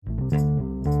Good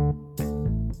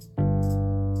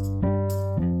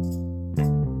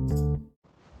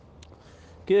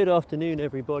afternoon,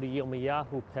 everybody.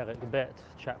 Yirmiyahu Ch,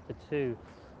 chapter 2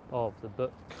 of the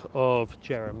book of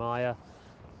Jeremiah.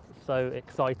 So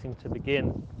exciting to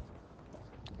begin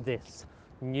this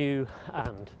new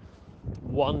and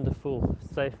wonderful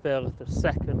Sefer, the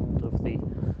second of the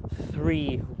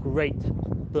three great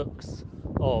books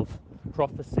of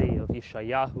prophecy of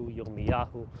Yeshayahu,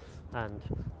 Yirmiyahu, and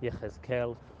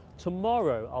Yechezkel.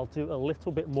 Tomorrow I'll do a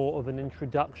little bit more of an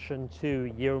introduction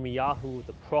to Yirmiyahu,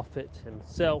 the prophet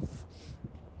himself,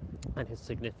 and his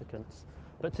significance.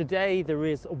 But today there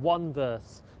is one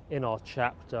verse in our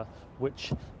chapter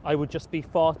which I would just be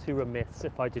far too remiss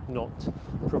if I did not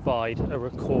provide a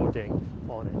recording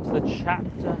on it. The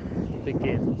chapter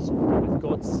begins with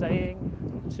God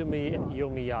saying to me in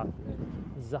Yirmiyahu,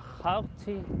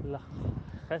 Zacharti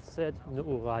l'chesed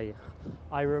ne'urayich.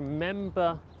 I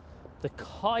remember the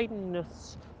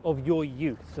kindness of your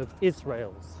youth, of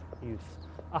Israel's youth.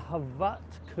 Ahavat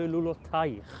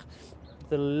kelulotayich,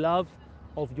 the love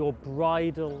of your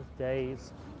bridal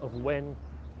days, of when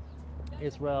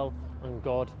Israel and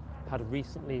God had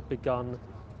recently begun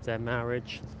their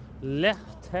marriage.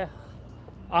 Lechtech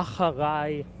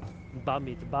acharai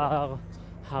bamidbar,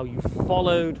 how you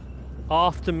followed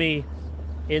after me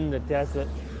in the desert.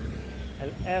 El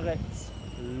eretz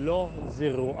lo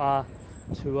ziru'ah,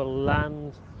 to a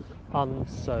land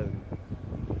unsown.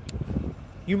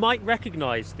 You might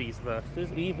recognize these verses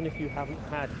even if you haven't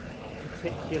had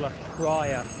particular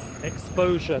prior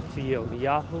exposure to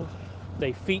Yirmiyahu.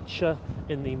 They feature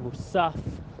in the Musaf,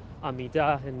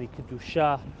 Amidah, in the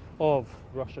Kedusha of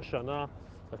Rosh Hashanah,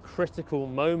 a critical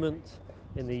moment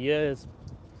in the year's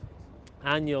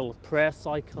annual prayer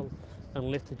cycle and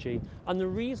liturgy. And the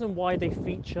reason why they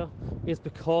feature is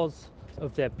because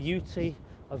of their beauty,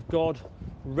 of God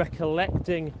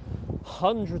recollecting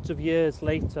hundreds of years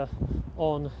later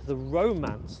on the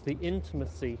romance, the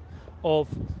intimacy of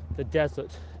the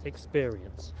desert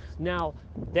experience. Now,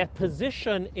 their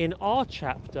position in our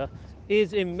chapter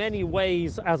is in many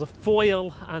ways as a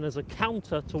foil and as a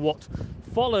counter to what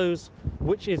follows,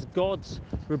 which is God's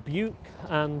rebuke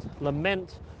and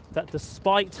lament that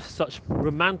despite such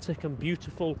romantic and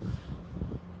beautiful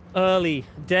early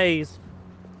days,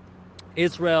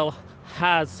 Israel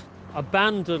has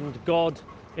abandoned God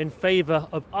in favor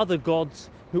of other gods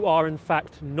who are in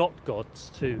fact not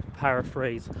gods, to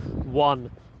paraphrase one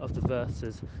of the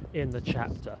verses in the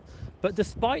chapter. But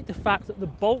despite the fact that the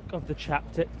bulk of the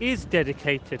chapter is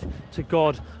dedicated to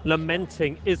God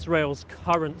lamenting Israel's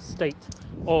current state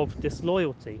of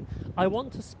disloyalty, I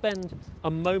want to spend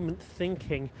a moment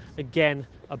thinking again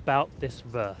about this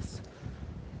verse.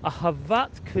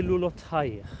 Ahavat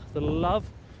kelulotayich, the love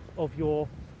of your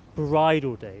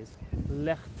bridal days.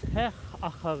 Lechtech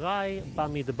acharai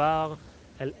bamidbar,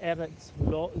 el eretz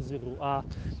lo ziru'ah,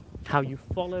 how you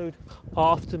followed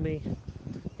after me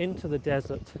into the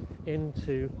desert,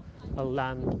 into a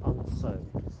land unsown.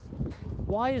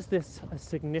 Why is this a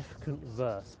significant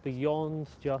verse beyond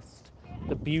just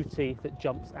the beauty that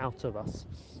jumps out of us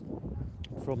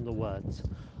from the words?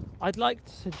 I'd like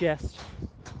to suggest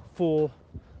for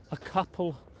a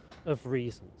couple of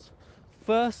reasons.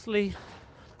 Firstly,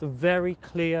 the very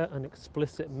clear and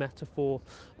explicit metaphor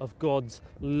of God's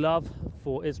love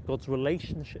for God's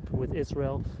relationship with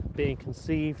Israel being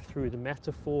conceived through the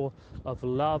metaphor of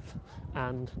love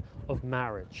and of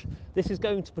marriage. This is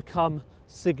going to become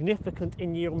significant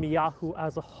in Yirmiyahu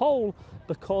as a whole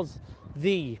because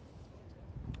the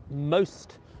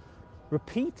most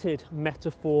repeated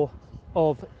metaphor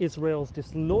of Israel's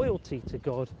disloyalty to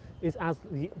God is as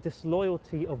the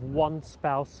disloyalty of one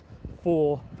spouse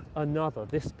for another.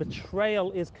 This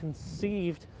betrayal is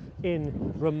conceived in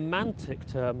romantic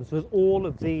terms with all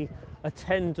of the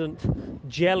attendant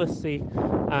jealousy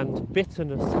and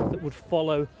bitterness that would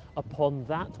follow upon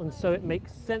that, and so it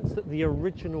makes sense that the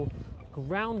original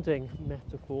grounding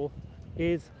metaphor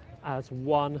is as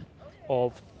one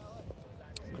of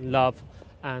love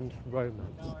and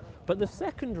romance. But the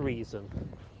second reason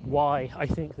why I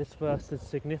think this verse is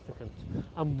significant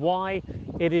and why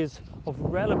it is of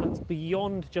relevance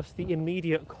beyond just the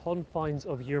immediate confines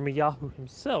of Yirmiyahu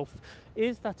himself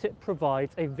is that it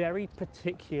provides a very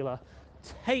particular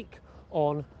take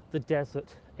on the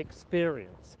desert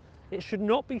experience. It should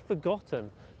not be forgotten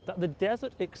that the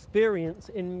desert experience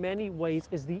in many ways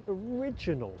is the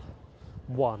original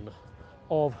one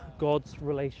of God's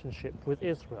relationship with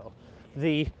Israel.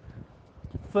 The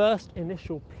first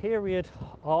initial period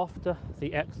after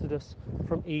the Exodus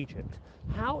from Egypt.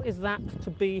 How is that to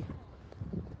be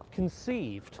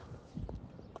conceived?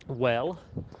 Well,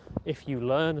 If you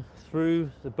learn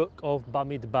through the book of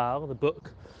Bamidbar, the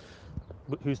book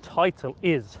whose title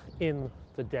is In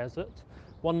the Desert,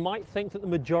 one might think that the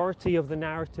majority of the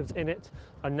narratives in it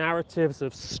are narratives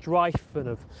of strife and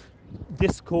of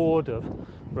discord, of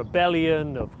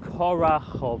rebellion, of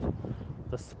Korach, of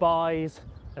the spies,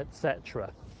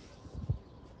 etc.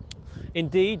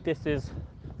 Indeed, this is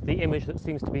the image that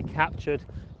seems to be captured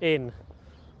in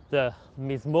the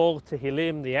Mizmor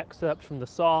Tehillim, the excerpt from the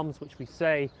Psalms, which we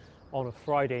say on a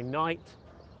Friday night.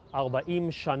 Arba'im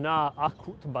shana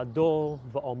akut bador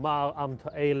va'omar am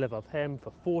ta'eh levavhem.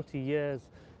 For 40 years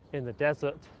in the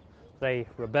desert, they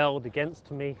rebelled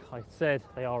against me. I said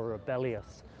they are a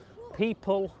rebellious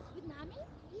people.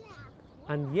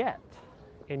 And yet,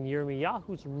 in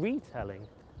Yirmiyahu's retelling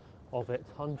of it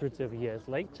hundreds of years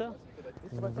later,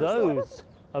 those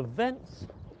events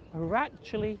are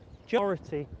actually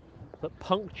majority that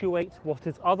punctuate what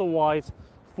is otherwise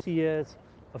 40 years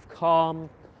of calm,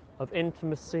 of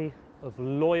intimacy, of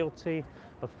loyalty,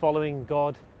 of following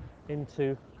God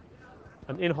into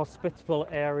an inhospitable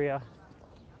area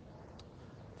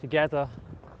together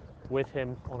with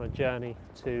him on a journey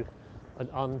to an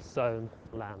unsown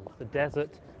land. The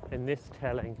desert in this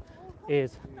telling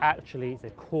is actually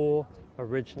the core,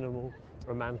 original,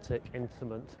 romantic,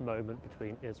 intimate moment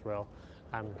between Israel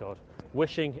and God.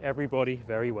 Wishing everybody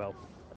very well.